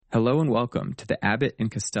Hello and welcome to the Abbott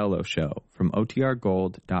and Costello Show from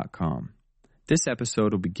OTRGold.com. This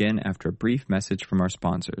episode will begin after a brief message from our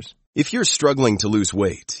sponsors. If you're struggling to lose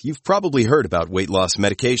weight, you've probably heard about weight loss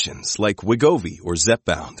medications like Wegovy or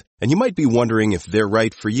Zepbound, and you might be wondering if they're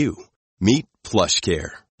right for you. Meet PlushCare,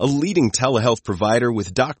 a leading telehealth provider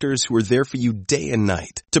with doctors who are there for you day and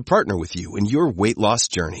night to partner with you in your weight loss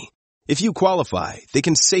journey. If you qualify, they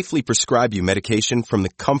can safely prescribe you medication from the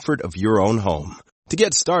comfort of your own home. To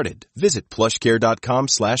get started, visit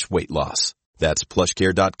plushcare.com/weight loss. That's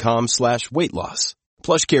plushcare.com/weight loss.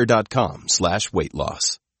 plushcare.com/weight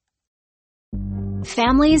loss.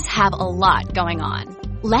 Families have a lot going on.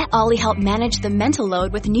 Let Ollie help manage the mental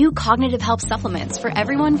load with new cognitive help supplements for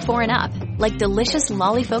everyone 4 and up, like delicious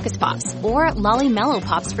Lolly Focus Pops or Lolly Mellow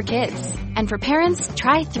Pops for kids. And for parents,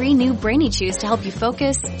 try 3 new Brainy Chews to help you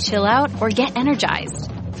focus, chill out, or get energized.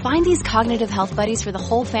 Find these cognitive health buddies for the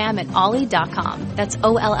whole fam at ollie.com. That's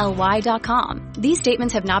OLLY.com. These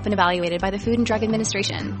statements have not been evaluated by the Food and Drug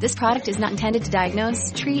Administration. This product is not intended to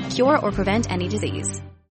diagnose, treat, cure, or prevent any disease.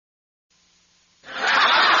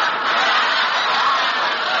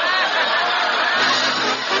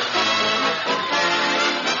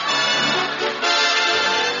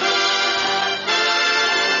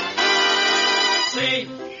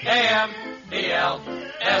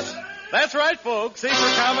 C-A-M-E-L-S. That's right, folks. C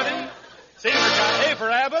for comedy, A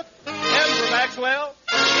for Abbott, M for Maxwell,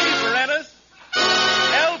 E for Ennis,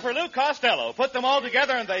 L for Lou Costello. Put them all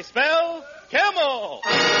together and they spell Camel.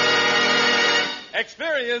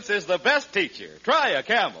 Experience is the best teacher. Try a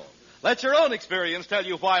Camel. Let your own experience tell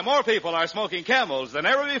you why more people are smoking Camels than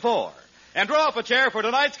ever before. And draw up a chair for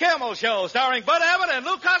tonight's Camel Show, starring Bud Abbott and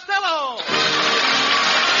Lou Costello.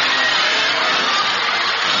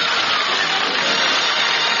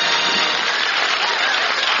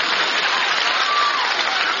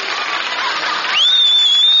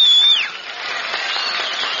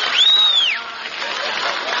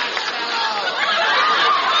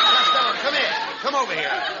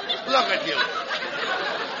 Look at you.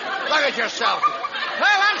 Look at yourself.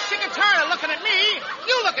 Well, I'm sick and tired of looking at me.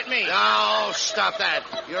 You look at me. No, stop that.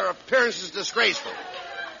 Your appearance is disgraceful.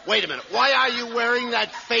 Wait a minute. Why are you wearing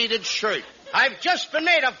that faded shirt? I've just been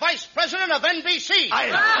made a vice president of NBC.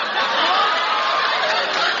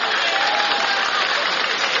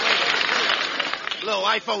 Lou,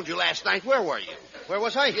 I phoned you last night. Where were you? Where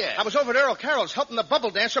was I? Yeah. I was over at Earl Carroll's helping the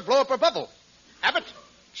bubble dancer blow up her bubble. Abbott,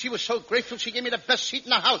 she was so grateful she gave me the best seat in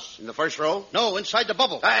the house. In the first row? No, inside the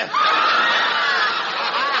bubble. I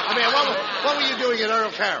mean, what were you doing at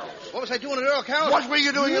Earl Carroll's? What was I doing at Earl Carroll's? What were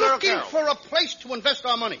you doing at Earl Looking Carroll's? for a place to invest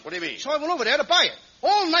our money. What do you mean? So I went over there to buy it.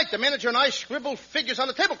 All night, the manager and I scribbled figures on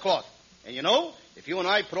the tablecloth. And you know, if you and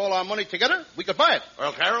I put all our money together, we could buy it.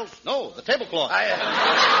 Earl Carroll's? No, the tablecloth. Shame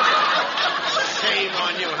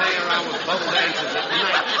on you hanging around with bubble dancers at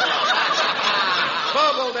nightclubs.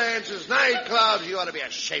 Bubble dancers, nightclubs, you ought to be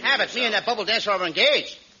ashamed of Abbott, yourself. me and that bubble dancer are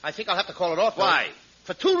engaged. I think I'll have to call it off. Why?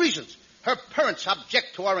 For 2 reasons. Her parents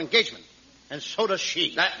object to our engagement, and so does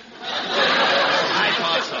she. I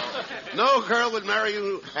thought so. No girl would marry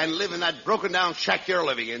you and live in that broken-down shack you're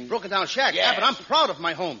living in. Broken-down shack? Yes. Abbott, I'm proud of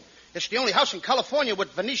my home. It's the only house in California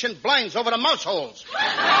with Venetian blinds over the mouse holes. You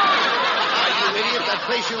idiot, that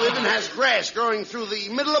place you live in has grass growing through the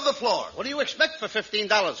middle of the floor. What do you expect for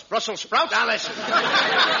 $15? Brussels sprouts? Now listen.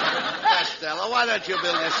 Costello, why don't you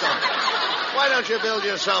build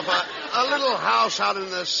yourself a little house out in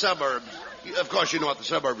the suburbs? Of course, you know what the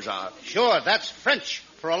suburbs are. Sure, that's French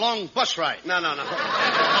for a long bus ride. No.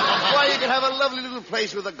 Why, you could have a lovely little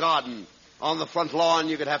place with a garden. On the front lawn,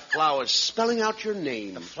 you could have flowers spelling out your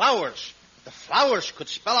name. The flowers? The flowers could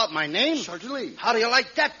spell out my name? Certainly. How do you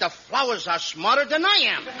like that? The flowers are smarter than I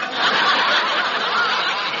am.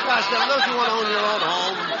 Costello, don't you want to own your own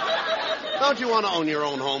home? Don't you want to own your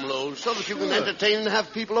own home, Lou, so that you can entertain and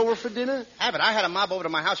have people over for dinner? Abbott, I had a mob over to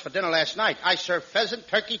my house for dinner last night. I served pheasant,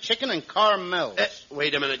 turkey, chicken, and caramels.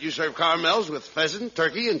 Wait a minute. You serve caramels with pheasant,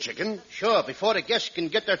 turkey, and chicken? Sure. Before the guests can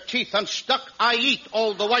get their teeth unstuck, I eat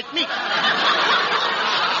all the white meat.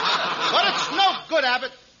 But it's no good,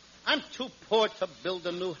 Abbott. I'm too poor to build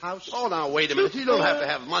a new house. Oh, now, wait a minute. You don't have to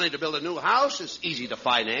have money to build a new house. It's easy to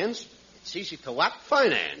finance. It's easy to what?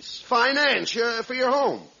 Finance for your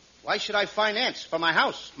home. Why should I finance for my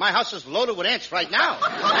house? My house is loaded with ants right now.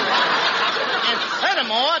 And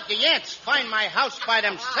furthermore, the ants find my house by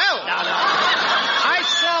themselves. No. I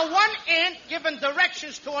saw one ant giving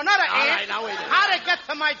directions to another ant right, now wait a minute. how to get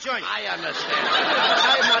to my joint. I understand.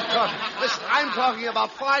 I'm not talking. Listen, I'm talking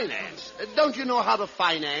about finance. Don't you know how to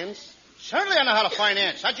finance? Certainly I know how to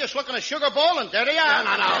finance. I just look in a sugar bowl and there they are.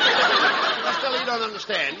 No. Costello, you don't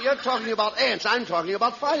understand. You're talking about ants. I'm talking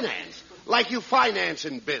about finance. Like you finance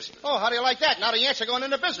in business. Oh, how do you like that? Now the ants are going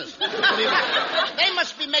into business. What do you mean? They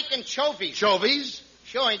must be making chovies. Chovies?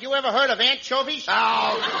 Sure, ain't you ever heard of anchovies?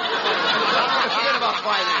 Oh, forget about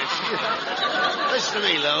finance. Listen to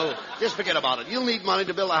me, Lou. Just forget about it. You'll need money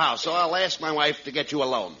to build a house, so I'll ask my wife to get you a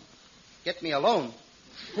loan. Get me a loan?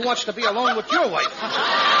 Who wants to be alone with your wife?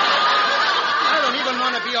 I don't even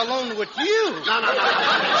want to be alone with you. No.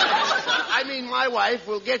 I mean, my wife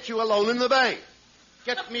will get you a loan in the bank.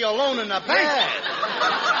 Get me a loan in the bank?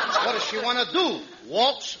 Yeah. What does she want to do?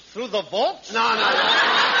 Waltz through the vaults? No.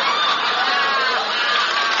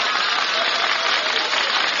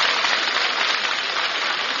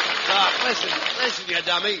 Doc, listen, you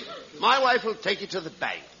dummy. My wife will take you to the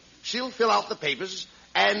bank. She'll fill out the papers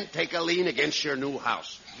and take a lien against your new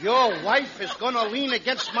house. Your wife is going to lean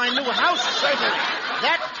against my new house? Certainly.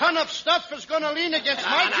 That ton of stuff is going to lean against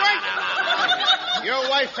my joint? Your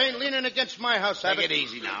wife ain't leaning against my house, Abbott. Take it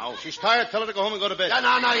easy now. She's tired. Tell her to go home and go to bed.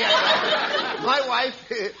 No, yet. My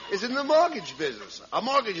wife is in the mortgage business. A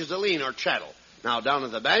mortgage is a lien or chattel. Now, down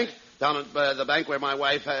at the bank where my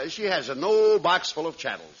wife, she has an old box full of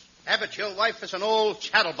chattels. Abbott, your wife is an old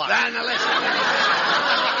chatterbox. Now, listen.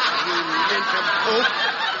 You nincompoop.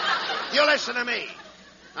 You listen to me.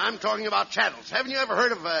 I'm talking about chattels. Haven't you ever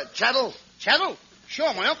heard of a chattel? Chattel?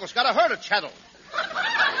 Sure, my uncle's got a herd of chattel.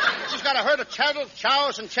 He's got a herd of chattel,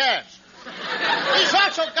 chows, and chads. He's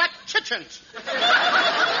also got chickens.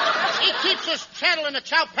 He keeps his chattel in a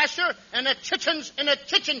chow pasture and the chickens in a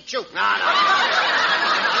chicken coop. No.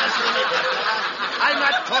 Listen to me. I'm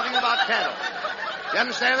not talking about cattle. You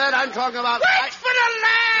understand that? I'm talking about... Wait for the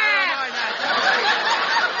laugh! Never mind that.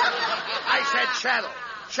 I said chattel.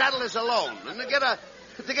 Chattel is a loan. And to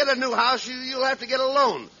get a new house, you'll have to get a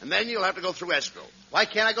loan. And then you'll have to go through escrow. Why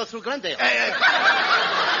can't I go through Glendale?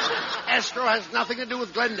 Escrow has nothing to do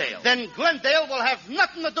with Glendale. Then Glendale will have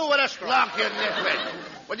nothing to do with escrow. Look, you nitwit.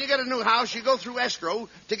 When you get a new house, you go through escrow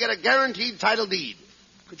to get a guaranteed title deed.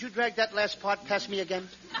 Could you drag that last part past me again?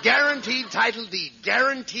 Guaranteed title deed.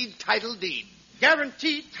 Guaranteed title deed.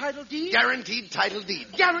 Guaranteed title deed? Guaranteed title deed.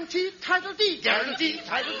 Guaranteed title deed. Guaranteed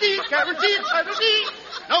title deed. Guaranteed title deed.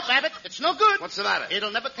 Nope, Abbott, it's no good. What's the matter? It'll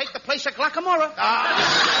never take the place of Glockamora.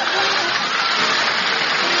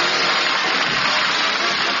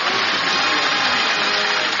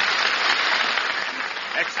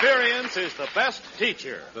 Experience is the best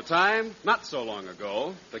teacher. The time, not so long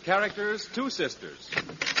ago. The characters, two sisters.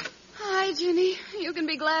 Hi, Ginny. You can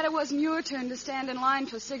be glad it wasn't your turn to stand in line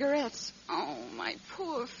for cigarettes. Oh, my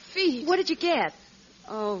poor feet. What did you get?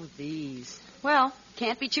 Oh, these. Well,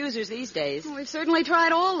 can't be choosers these days. We've certainly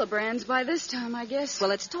tried all the brands by this time, I guess.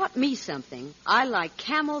 Well, it's taught me something. I like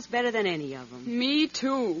Camels better than any of them. Me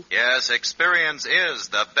too. Yes, experience is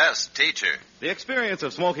the best teacher. The experience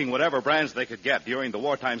of smoking whatever brands they could get during the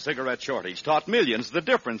wartime cigarette shortage taught millions the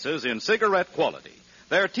differences in cigarette quality.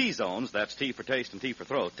 Their T-zones, that's T for taste and T for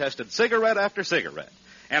throat, tested cigarette after cigarette.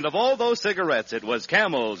 And of all those cigarettes, it was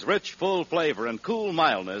Camel's rich, full flavor and cool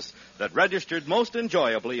mildness that registered most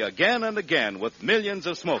enjoyably again and again with millions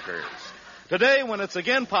of smokers. Today, when it's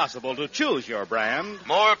again possible to choose your brand,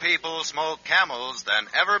 more people smoke Camels than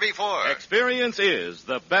ever before. Experience is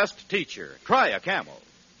the best teacher. Try a Camel.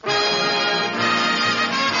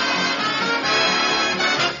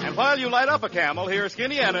 And while you light up a Camel, here's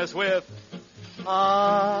Skinny Ennis with...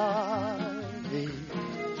 Ivy,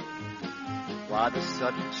 why the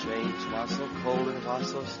sudden change? Why so cold and why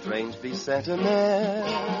so strange? Be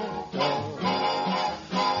sentimental.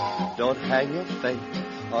 Don't hang your fate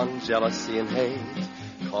on jealousy and hate.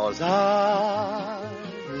 'Cause I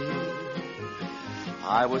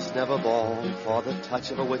was never born for the touch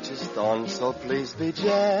of a witch's thorn. So please be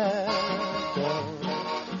gentle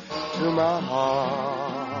to my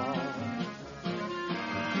heart.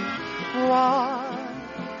 Why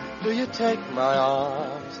do you take my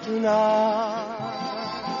arms tonight?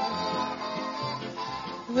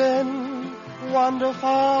 Then wander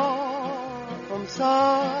far from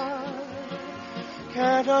sight.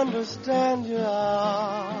 Can't understand your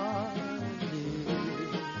eyes.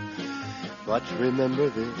 But remember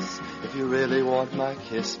this, if you really want my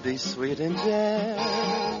kiss, be sweet and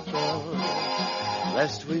gentle,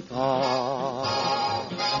 lest we part.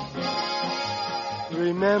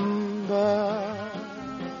 Remember,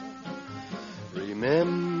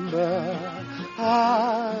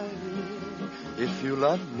 if you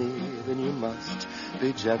love me, then you must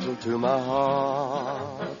be gentle to my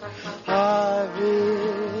heart.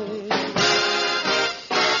 Ivy.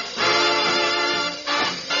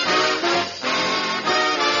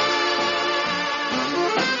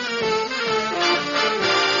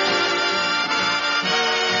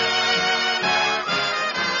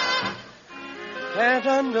 can't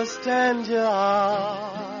understand your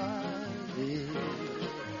ivy.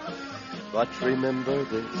 But remember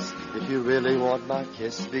this, if you really want my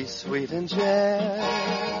kiss, be sweet and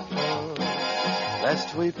gentle,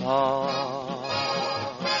 lest we part.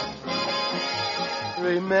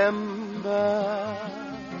 Remember,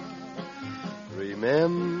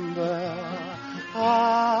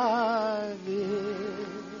 ivy,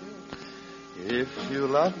 if you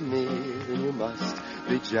love me, then you must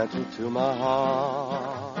be gentle to my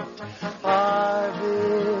heart,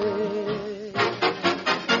 ivy.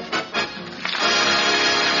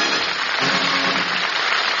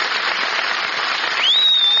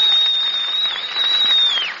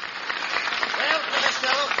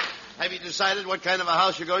 Have you decided what kind of a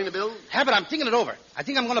house you're going to build? Abbott, I'm thinking it over. I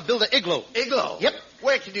think I'm going to build an igloo. Igloo? Yep.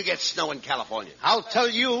 Where can you get snow in California? I'll tell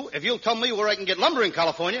you if you'll tell me where I can get lumber in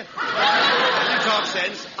California. You talk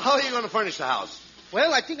sense. How are you going to furnish the house?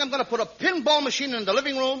 Well, I think I'm going to put a pinball machine in the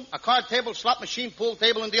living room, a card table, slot machine, pool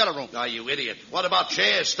table in the other room. Oh, you idiot. What about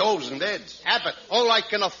chairs, stoves, and beds? Abbott, all I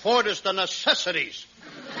can afford is the necessities.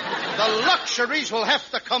 The luxuries will have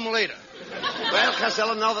to come later. Well,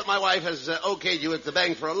 Costello, now that my wife has okayed you at the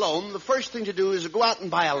bank for a loan, the first thing to do is go out and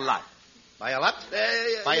buy a lot. Buy a lot?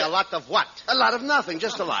 Buy a lot of what? A lot of nothing,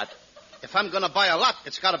 just a lot. If I'm going to buy a lot,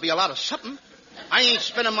 it's got to be a lot of something. I ain't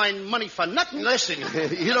spending my money for nothing. Listen,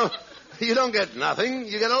 you don't get nothing,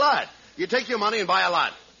 you get a lot. You take your money and buy a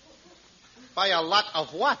lot. Buy a lot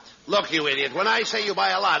of what? Look, you idiot, when I say you buy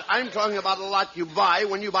a lot, I'm talking about a lot you buy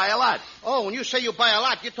when you buy a lot. Oh, when you say you buy a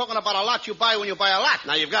lot, you're talking about a lot you buy when you buy a lot.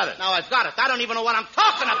 Now you've got it. Now I've got it. I don't even know what I'm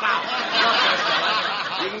talking about.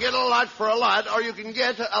 You can get a lot for a lot, or you can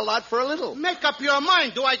get a lot for a little. Make up your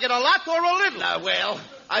mind. Do I get a lot or a little? Well,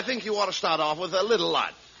 I think you ought to start off with a little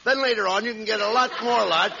lot. Then later on, you can get a lot more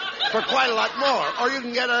lot for quite a lot more. Or you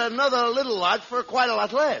can get another little lot for quite a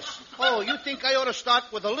lot less. Oh, you think I ought to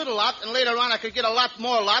start with a little lot, and later on I could get a lot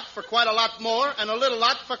more lot for quite a lot more, and a little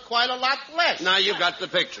lot for quite a lot less? Now you've got the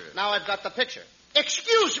picture. Now I've got the picture.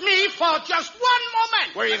 Excuse me for just one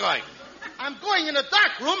moment. Where are you going? I'm going in a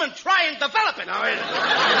dark room and try and develop it. Now,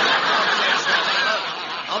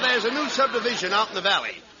 there's a new subdivision out in the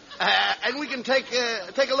valley. And we can take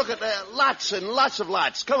a look at lots and lots of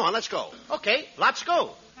lots. Come on, let's go. Okay, let's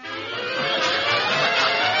go.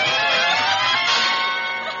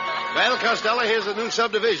 Well, Costello, here's a new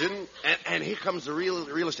subdivision, and here comes the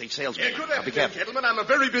real estate salesman. Yeah, good afternoon, gentlemen. I'm a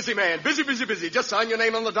very busy man. Busy. Just sign your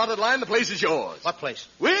name on the dotted line. The place is yours. What place?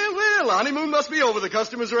 Well, honeymoon must be over. The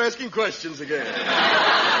customers are asking questions again.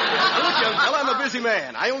 Now, look, young fella, I'm a busy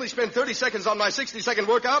man. I only spend 30 seconds on my 60-second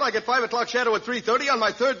workout. I get 5 o'clock shadow at 3:30. On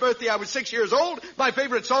my 3rd birthday, I was 6 years old. My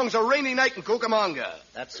favorite song's A Rainy Night in Cucamonga.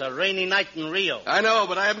 That's A Rainy Night in Rio. I know,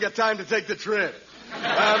 but I haven't got time to take the trip.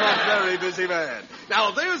 I'm a very busy man.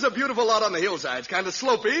 Now, there's a beautiful lot on the hillside. It's kind of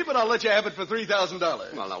slopey, but I'll let you have it for $3,000.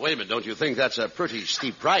 Well, now, wait a minute. Don't you think that's a pretty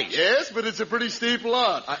steep price? Yes, but it's a pretty steep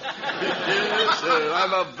lot. Yes, sir.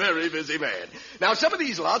 I'm a very busy man. Now, some of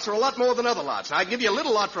these lots are a lot more than other lots. I can give you a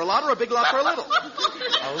little lot for a lot or a big lot for a little.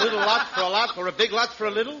 A little lot for a lot or a big lot for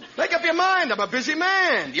a little? Make up your mind. I'm a busy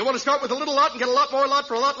man. Do you want to start with a little lot and get a lot more lot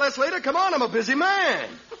for a lot less later? Come on, I'm a busy man.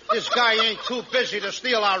 This guy ain't too busy to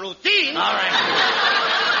steal our routine. All right.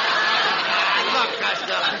 Look,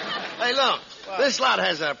 Costello. Hey, look. What? This lot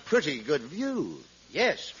has a pretty good view.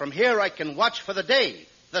 Yes, from here I can watch for the day,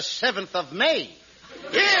 the 7th of May.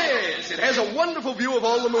 Yes, it has a wonderful view of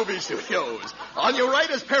all the movie studios. On your right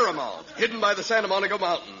is Paramount, hidden by the Santa Monica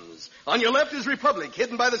Mountains. On your left is Republic,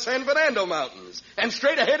 hidden by the San Fernando Mountains. And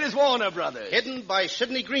straight ahead is Warner Brothers. Hidden by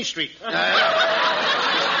Sidney Greenstreet.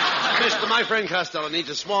 Mister, my friend Costello needs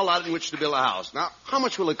a small lot in which to build a house. Now, how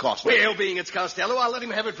much will it cost me? Well, being it's Costello, I'll let him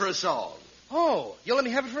have it for a song. Oh, you'll let me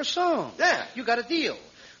have it for a song? Yeah. You got a deal.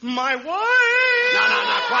 My wife! No,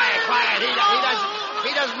 quiet.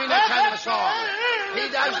 He doesn't mean that kind of a song. He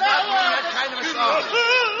does not mean that kind of a song.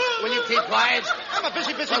 Will you keep quiet? I'm a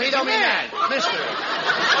busy Well, he don't mean that. Mister,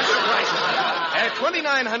 what's the price?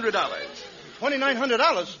 $2,900.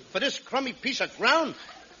 $2,900 for this crummy piece of ground?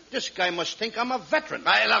 This guy must think I'm a veteran.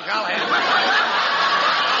 Hey, look, I'll handle it.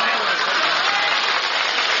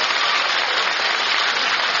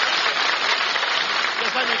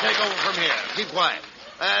 Just let me take over from here. Keep quiet.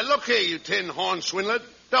 Look here, you tin-horn swindler.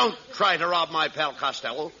 Don't try to rob my pal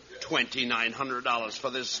Costello. $2,900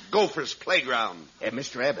 for this gopher's playground.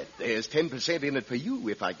 Mr. Abbott, there's 10% in it for you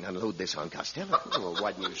if I can unload this on Costello. Well,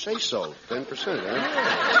 why didn't you say so? 10%,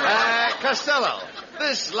 eh? Costello,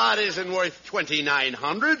 this lot isn't worth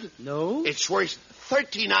 $2,900. No? It's worth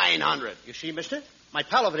 $3,900. You see, mister? My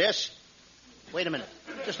pal over there Wait a minute.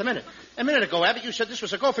 Just a minute. A minute ago, Abbott, you said this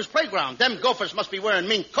was a gopher's playground. Them gophers must be wearing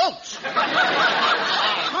mink coats.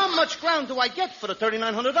 How much ground do I get for the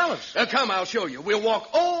 $3,900? Come, I'll show you. We'll walk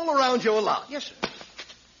all around your lot. Yes, sir.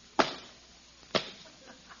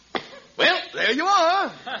 Well, there you are.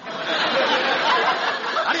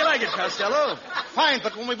 How do you like it, Costello? Fine,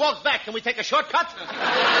 but when we walk back, can we take a shortcut?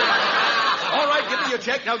 All right, give me your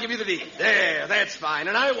check, and I'll give you the deed. There, that's fine,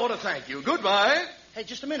 and I want to thank you. Goodbye. Hey,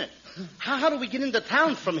 just a minute. How do we get into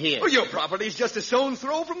town from here? Well, your property's just a stone's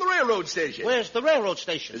throw from the railroad station. Where's the railroad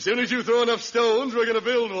station? As soon as you throw enough stones, we're going to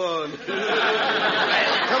build one.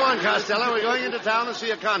 Come on, Costello. We're going into town to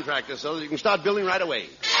see a contractor so that you can start building right away.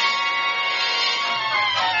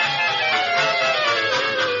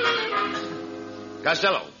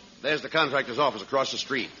 Costello, there's the contractor's office across the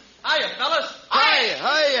street. Hiya, fellas.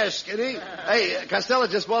 Hi, Skinny. Hey, Costello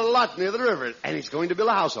just bought a lot near the river, and he's going to build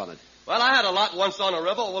a house on it. Well, I had a lot once on a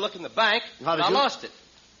river overlooking the bank. How did I you? lost it.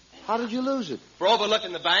 How did you lose it? For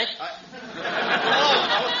overlooking the bank.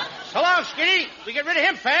 So long, Skinny. We get rid of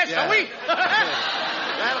him fast, Yeah. don't we?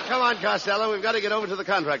 Well, come on, Costello. We've got to get over to the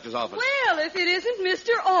contractor's office. Well, if it isn't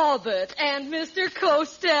Mr. Albert and Mr.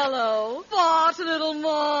 Costello. What little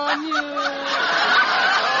money.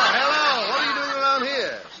 Hello. What are you doing around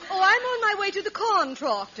here? Oh, I'm on my way to the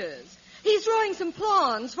contractor's. He's drawing some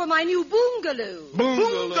plans for my new bungalow.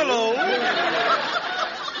 Bungalow?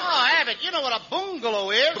 Oh, Abbott, you know what a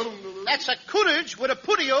bungalow is? That's a cottage with a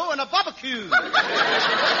patio and a barbecue.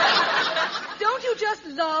 Don't you just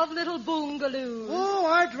love little bungalows? Oh,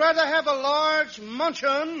 I'd rather have a large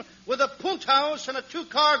mansion with a punt house and a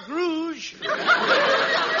two-car garage.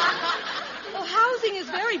 Oh, housing is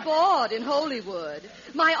very bad in Hollywood.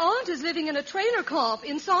 My aunt is living in a trailer camp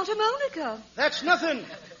in Santa Monica. That's nothing.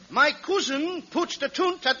 My cousin puts the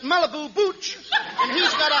tunt at Malibu Booch, and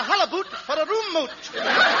he's got a halibut for a room moot.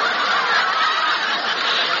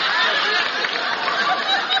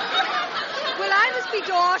 Well, I must be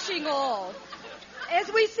dashing off.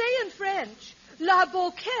 As we say in French, la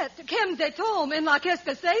boquette, kem de tom, and la qu'est-ce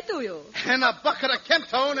que c'est to you? And a bucket of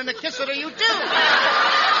Kemptone and a kiss to you, too.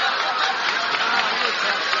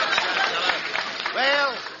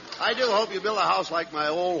 Well, I do hope you build a house like my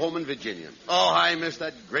old home in Virginia. Oh, I miss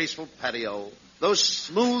that graceful patio, those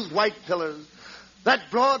smooth white pillars,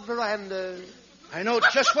 that broad veranda. I know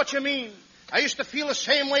just what you mean. I used to feel the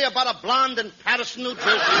same way about a blonde in Patterson, New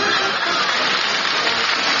Jersey.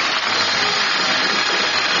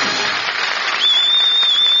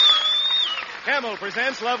 Camel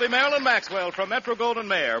presents lovely Marilyn Maxwell from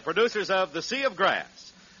Metro-Goldwyn-Mayer, producers of The Sea of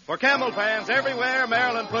Grass. For Camel fans everywhere,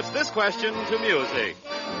 Marilyn puts this question to music.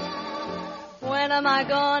 When am I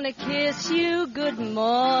gonna kiss you good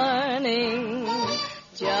morning?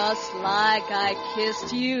 Just like I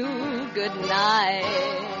kissed you good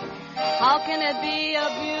night. How can it be a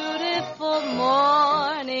beautiful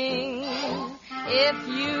morning if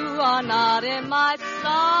you are not in my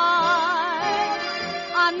sight?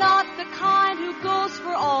 I'm not the kind who goes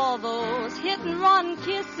for all those hit-and-run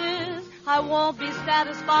kisses. I won't be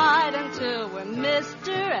satisfied until we're Mr.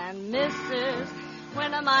 and Mrs.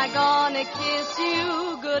 When am I gonna kiss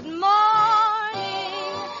you good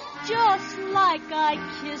morning, just like I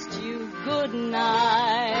kissed you good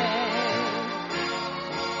night?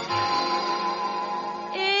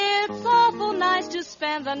 It's awful nice to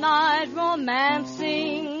spend the night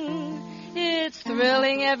romancing. It's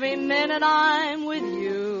thrilling every minute I'm with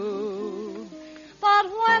you. But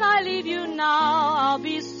when I leave you now, I'll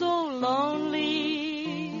be so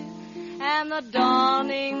lonely, and the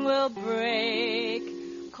dawning will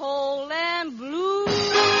break cold and blue.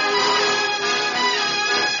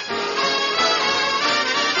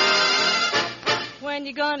 When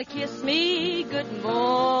you gonna kiss me good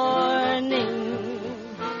morning,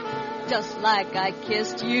 just like I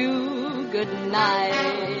kissed you good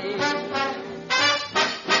night?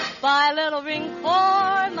 Buy a little ring for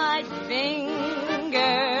my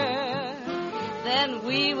finger, then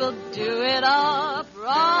we will do it up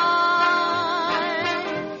right.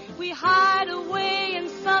 We hide away in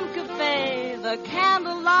some cafe, the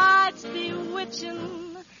candlelight's bewitching.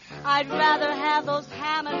 I'd rather have those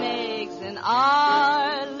ham and eggs in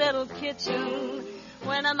our little kitchen.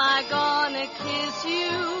 When am I gonna kiss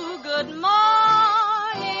you good morning?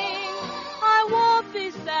 I won't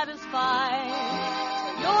be satisfied.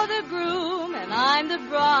 You're the groom and I'm the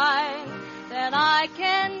bride. Then I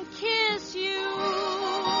can kiss you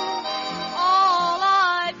all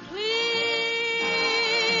I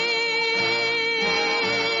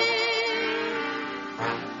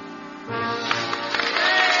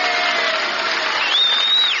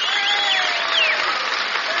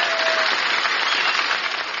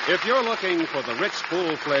If you're looking for the rich,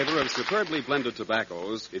 full flavor of superbly blended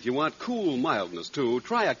tobaccos, if you want cool mildness, too,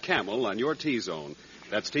 try a Camel on your T-zone.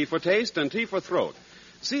 That's T for taste and T for throat.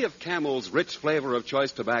 See if Camel's rich flavor of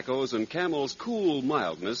choice tobaccos and Camel's cool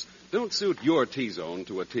mildness don't suit your T-zone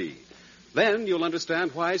to a T. Then you'll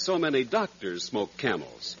understand why so many doctors smoke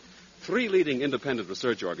Camels. 3 leading independent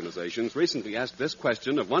research organizations recently asked this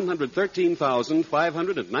question of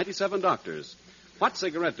 113,597 doctors. What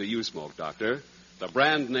cigarette do you smoke, doctor? The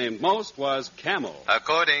brand named most was Camel.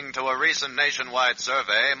 According to a recent nationwide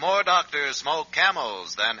survey, more doctors smoke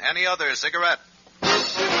Camels than any other cigarette.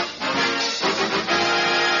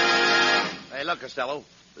 Hey, look, Costello.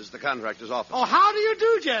 This is the contractor's office. Oh, how do you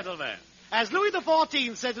do, gentlemen? As Louis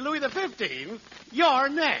XIV said to Louis XV, you're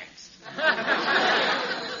next.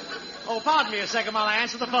 Oh, pardon me a second while I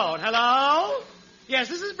answer the phone. Hello? Yes,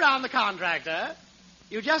 this is Brown, the contractor.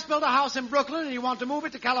 You just built a house in Brooklyn and you want to move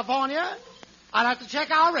it to California? I'll have to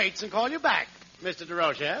check our rates and call you back, Mr.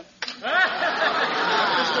 DeRoche.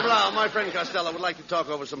 Mr. Brown, my friend Costello would like to talk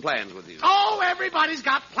over some plans with you. Oh, everybody's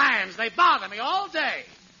got plans. They bother me all day.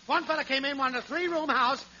 One fella came in, wanted a 3-room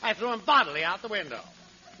house. I threw him bodily out the window.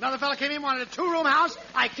 Another fella came in, wanted a 2-room house.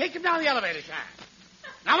 I kicked him down the elevator shaft.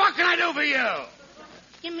 Now, what can I do for you?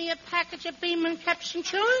 Give me a package of Beeman Caps and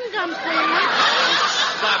chewing gum, please.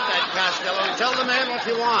 Stop that, Costello, and tell the man what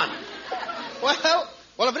you want.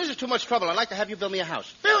 Well, if it isn't too much trouble, I'd like to have you build me a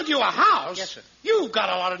house. Build you a house? Yes, sir. You've got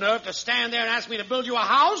a lot of nerve to stand there and ask me to build you a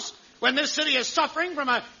house when this city is suffering from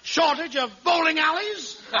a shortage of bowling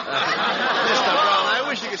alleys? Mr. Brown, I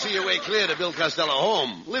wish you could see your way clear to Bill Costello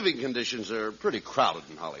home. Living conditions are pretty crowded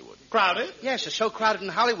in Hollywood. Crowded? Yes, it's so crowded in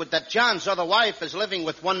Hollywood that John's other wife is living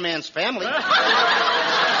with one man's family.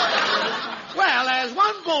 Well, as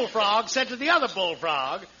one bullfrog said to the other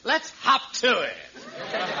bullfrog, let's hop to it.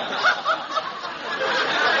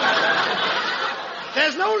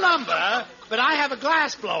 There's no lumber, but I have a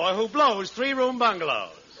glass blower who blows 3-room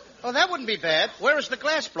bungalows. Oh, that wouldn't be bad. Where is the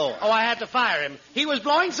glass blower? Oh, I had to fire him. He was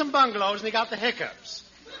blowing some bungalows and he got the hiccups.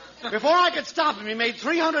 Before I could stop him, he made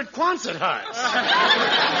 300 Quonset huts.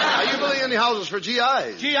 Are you building any houses for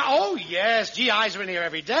GIs? Oh, yes. GIs are in here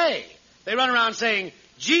every day. They run around saying,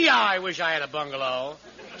 gee, I wish I had a bungalow.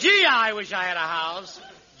 Gee, I wish I had a house.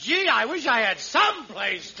 Gee, I wish I had some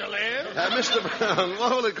place to live. Mr. Brown,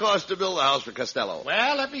 what will it cost to build a house for Costello?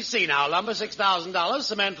 Well, let me see now. Lumber, $6,000.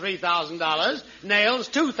 Cement, $3,000. Nails,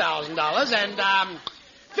 $2,000. And,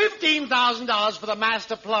 $15,000 for the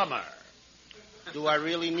master plumber. Do I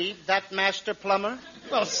really need that master plumber?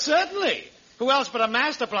 Well, certainly. Who else but a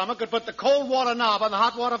master plumber could put the cold water knob on the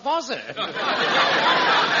hot water faucet?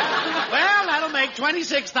 Well, that'll make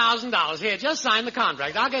 $26,000. Here, just sign the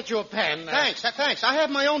contract. I'll get you a pen. Thanks. I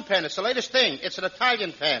have my own pen. It's the latest thing. It's an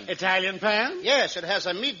Italian pen. Italian pen? Yes, it has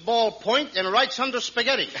a meatball point and writes under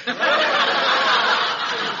spaghetti. Well,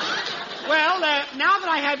 now that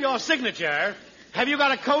I have your signature, have you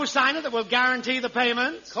got a co-signer that will guarantee the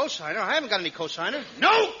payment? Co-signer? I haven't got any co-signer.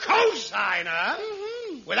 No co-signer?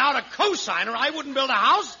 Mm-hmm. Without a co-signer, I wouldn't build a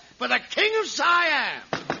house for the King of Siam.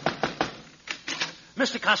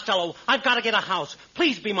 Mr. Costello, I've got to get a house.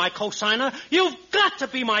 Please be my co-signer. You've got to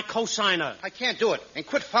be my co-signer. I can't do it. And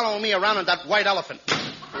quit following me around on that white elephant.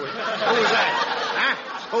 Who was that? Huh?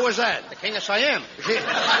 Who was that? The King of Siam. No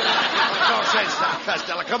sense now,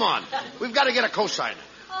 Costello. Come on. We've got to get a co-signer.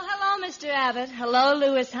 Oh, hello, Mr. Abbott. Hello,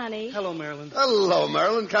 Louis, honey. Hello, Marilyn. Hello,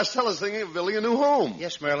 Marilyn. Costello's thinking of building a new home.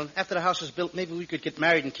 Yes, Marilyn. After the house is built, maybe we could get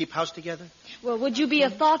married and keep house together. Well, would you be a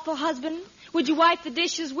thoughtful husband? Would you wipe the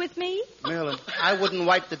dishes with me? Marilyn, I wouldn't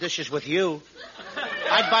wipe the dishes with you.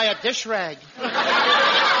 I'd buy a dish rag.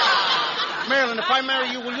 Marilyn, if I marry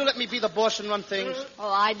you, will you let me be the boss and run things?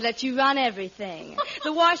 Oh, I'd let you run everything.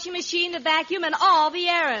 The washing machine, the vacuum, and all the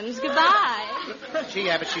errands. Goodbye. Gee,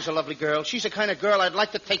 Abbott, she's a lovely girl. She's the kind of girl I'd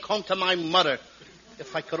like to take home to my mother.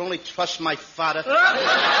 If I could only trust my father. Come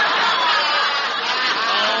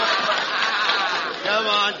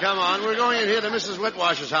on. We're going in here to Mrs.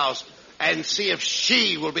 Whitwash's house and see if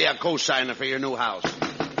she will be a co-signer for your new house.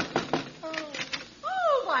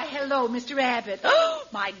 Why, hello, Mr. Abbott. Oh,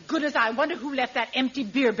 my goodness, I wonder who left that empty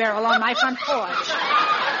beer barrel on my front porch.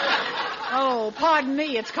 Oh, pardon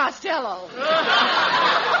me, it's Costello.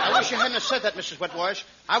 I wish you hadn't have said that, Mrs. Whitwash.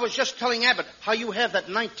 I was just telling Abbott how you have that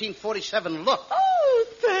 1947 look. Oh,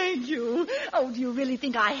 thank you. Oh, do you really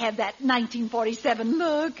think I have that 1947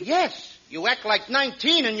 look? Yes. You act like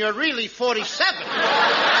 19 and you're really 47.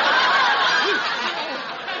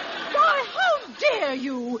 Dare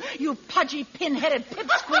you pudgy, pin-headed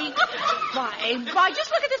pipsqueak. Why, just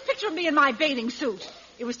look at this picture of me in my bathing suit.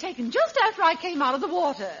 It was taken just after I came out of the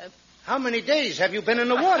water. How many days have you been in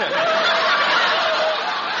the water?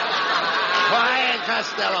 Quiet,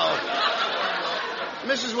 Costello.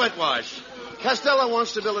 Mrs. Wetwash, Costello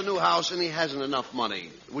wants to build a new house, and he hasn't enough money.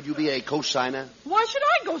 Would you be a co-signer? Why should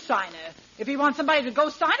I go signer? If he wants somebody to go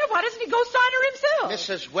signer, why doesn't he go signer himself?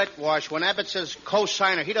 Mrs. Wetwash, when Abbott says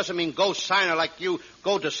co-signer, he doesn't mean go signer like you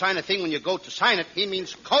go to sign a thing when you go to sign it. He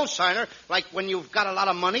means co-signer like when you've got a lot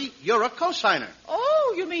of money, you're a co-signer.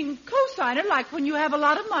 Oh, you mean co-signer like when you have a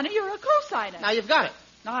lot of money, you're a co-signer. Now you've got it.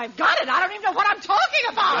 Now I've got it. I don't even know what I'm talking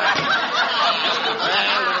about.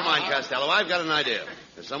 Well, never mind, Costello. I've got an idea.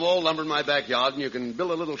 There's some old lumber in my backyard, and you can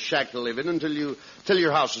build a little shack to live in until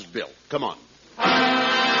your house is built. Come on.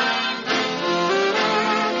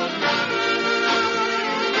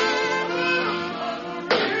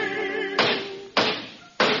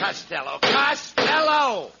 Costello!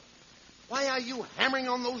 Costello! Why are you hammering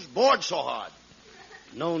on those boards so hard?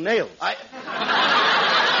 No nails.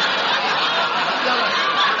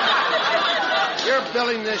 You're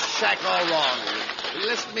building this shack all wrong. Will you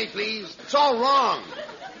listen to me, please? It's all wrong.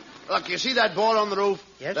 Look, you see that board on the roof?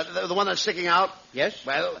 Yes. The one that's sticking out? Yes.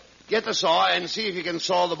 Well, get the saw and see if you can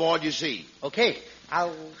saw the board you see. Okay.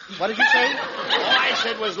 What did you say? All I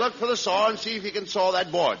said was look for the saw and see if you can saw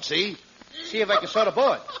that board, see? See if I can saw the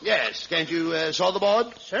board. Yes. Can't you saw the board?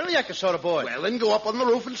 Certainly I can saw the board. Well, then go up on the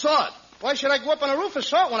roof and saw it. Why should I go up on the roof and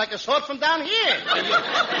saw it when I can saw it from down here?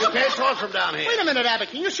 You can't saw it from down here. Wait a minute, Abbott.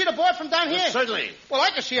 Can you see the board from down here? Yes, certainly. Well,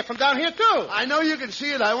 I can see it from down here, too. I know you can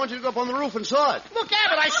see it. I want you to go up on the roof and saw it. Look,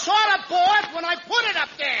 Abbott, I saw the board when I put it up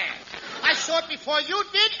there. I saw it before you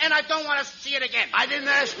did, and I don't want to see it again. I didn't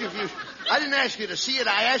ask you to see it.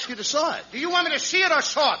 I asked you to saw it. Do you want me to see it or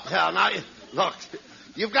saw it? Well, now, look.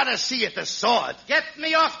 You've got to see it to saw it. Get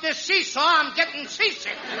me off this seesaw. I'm getting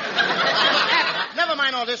seasick. Abbott, never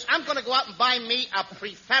mind all this. I'm going to go out and buy me a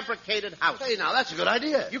prefabricated house. Hey, now, that's a good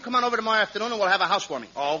idea. You come on over tomorrow afternoon and we'll have a housewarming.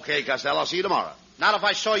 Okay, Costello. I'll see you tomorrow. Not if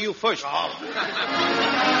I saw you first. Oh.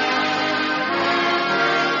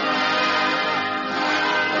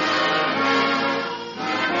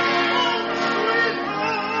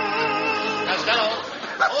 Costello.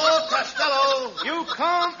 Oh, Costello. You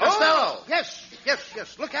come. Costello. Oh, yes.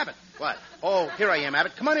 Look, Abbott. What? Oh, here I am,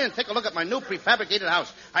 Abbott. Come on in and take a look at my new prefabricated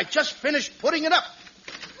house. I just finished putting it up.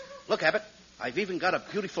 Look, Abbott. I've even got a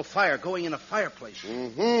beautiful fire going in a fireplace.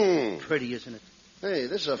 Mm-hmm. Pretty, isn't it? Hey,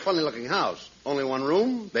 this is a funny-looking house. Only one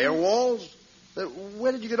room, bare walls.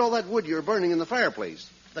 Where did you get all that wood you're burning in the fireplace?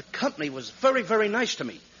 The company was very, very nice to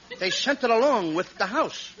me. They sent it along with the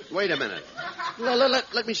house. Wait a minute.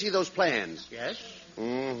 Let me see those plans. Yes?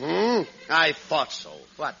 Mm-hmm. I thought so.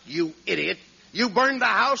 What? You idiot. You burned the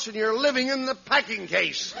house and you're living in the packing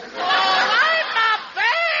case. Oh, I'm a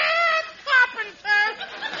bad carpenter.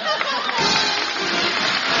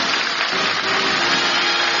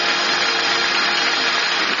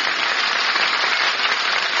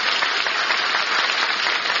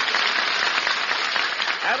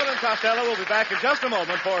 Abbott and Costello will be back in just a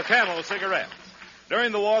moment for Camel cigarettes.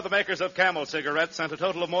 During the war, the makers of Camel cigarettes sent a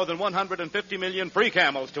total of more than 150 million free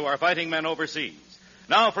Camels to our fighting men overseas.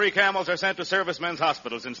 Now free Camels are sent to servicemen's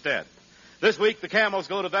hospitals instead. This week, the Camels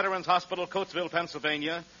go to Veterans Hospital, Coatesville,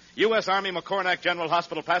 Pennsylvania, U.S. Army McCornack General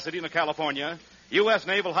Hospital, Pasadena, California, U.S.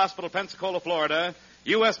 Naval Hospital, Pensacola, Florida,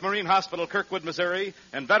 U.S. Marine Hospital, Kirkwood, Missouri,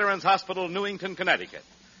 and Veterans Hospital, Newington, Connecticut.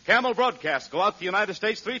 Camel broadcasts go out to the United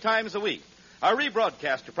States 3 times a week, are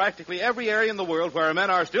rebroadcast to practically every area in the world where our men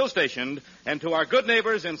are still stationed, and to our good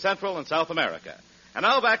neighbors in Central and South America. And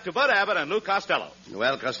now back to Bud Abbott and Lou Costello.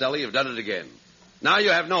 Well, Costello, you've done it again. Now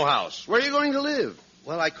you have no house. Where are you going to live?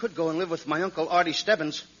 Well, I could go and live with my Uncle Artie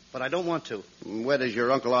Stebbins, but I don't want to. Where does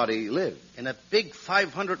your Uncle Artie live? In a big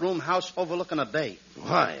 500-room house overlooking a bay.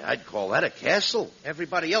 Why, I'd call that a castle.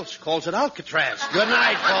 Everybody else calls it Alcatraz. Good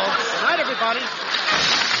night, folks. Good night, everybody.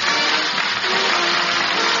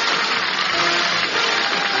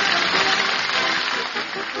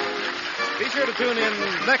 Be sure to tune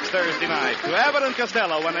in next Thursday night to Abbott and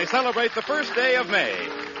Costello when they celebrate the first day of May.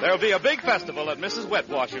 There'll be a big festival at Mrs.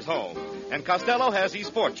 Wetwasher's home, and Costello has his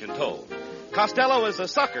fortune told. Costello is a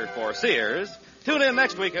sucker for Sears. Tune in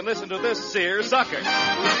next week and listen to this Sears sucker.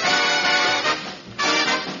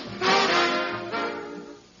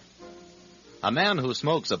 A man who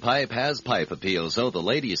smokes a pipe has pipe appeal, so the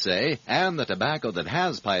ladies say, and the tobacco that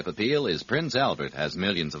has pipe appeal is Prince Albert, as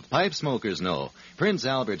millions of pipe smokers know. Prince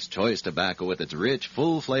Albert's choice tobacco with its rich,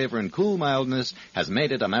 full flavor and cool mildness has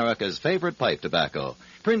made it America's favorite pipe tobacco.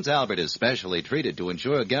 Prince Albert is specially treated to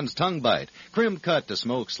ensure against tongue bite, crimp cut to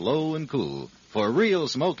smoke slow and cool. For real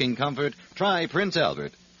smoking comfort, try Prince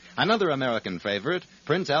Albert. Another American favorite,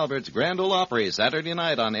 Prince Albert's Grand Ole Opry, Saturday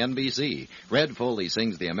night on NBC. Red Foley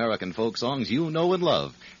sings the American folk songs you know and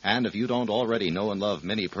love. And if you don't already know and love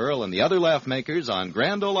Minnie Pearl and the other laugh makers on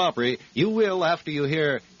Grand Ole Opry, you will after you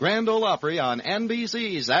hear Grand Ole Opry on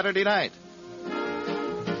NBC Saturday night.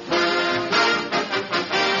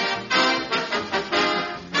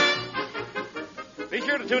 Be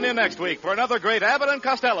sure to tune in next week for another great Abbott and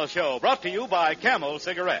Costello show brought to you by Camel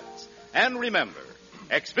Cigarettes. And remember,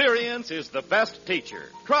 experience is the best teacher.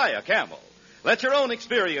 Try a Camel. Let your own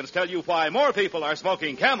experience tell you why more people are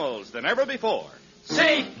smoking Camels than ever before.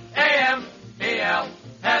 C-A-M-E-L-S.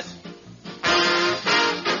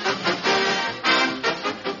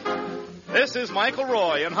 This is Michael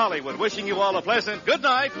Roy in Hollywood wishing you all a pleasant good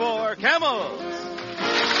night for Camels.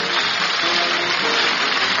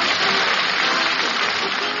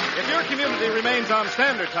 If your community remains on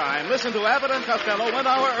Standard Time, listen to Abbott and Costello 1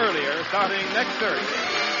 hour earlier starting next Thursday.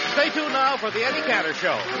 Stay tuned now for the Eddie Cantor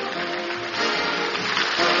Show.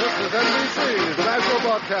 This is NBC, the National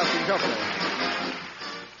Broadcasting Company.